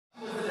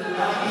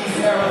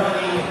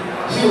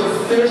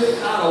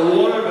fish out of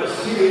water, but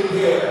she didn't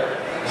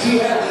care. She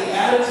had the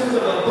attitude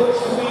of a butch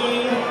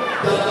queen,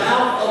 the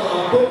mouth of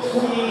a butch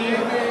queen,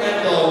 and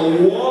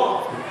the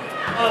walk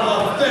of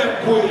a femme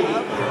queen.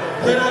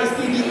 Then I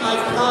see the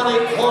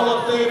iconic Hall of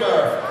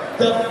Famer,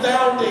 the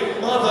founding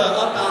mother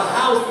of the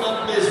House of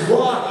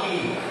Mizrahi.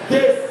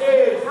 This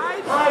is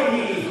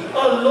Heidi,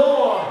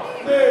 Allure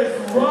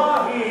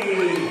Mizrahi.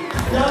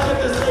 Y'all give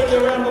this lady a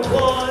round of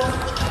applause.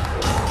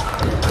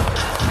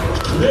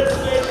 This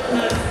bitch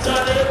has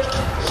done it.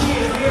 She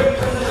is here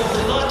because of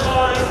the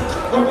bloodline,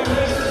 her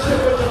relationship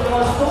with the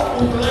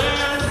Garçon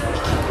land.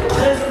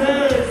 This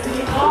is the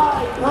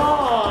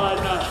icon,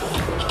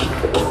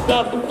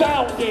 the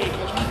founding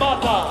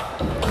mother,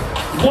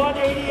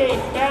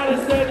 188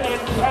 Madison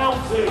and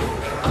counting.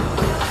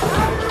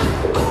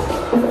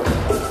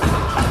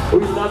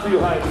 We love you,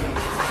 Heidi.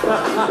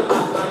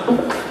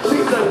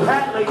 She's a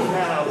cat lady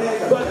now,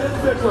 but this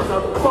bitch was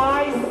a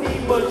feisty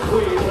butch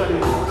queen,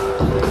 honey.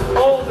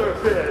 Older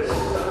fish.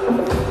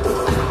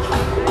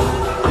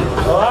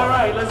 All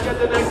right, let's get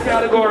the next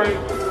category.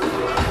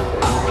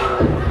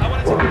 I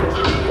want to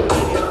take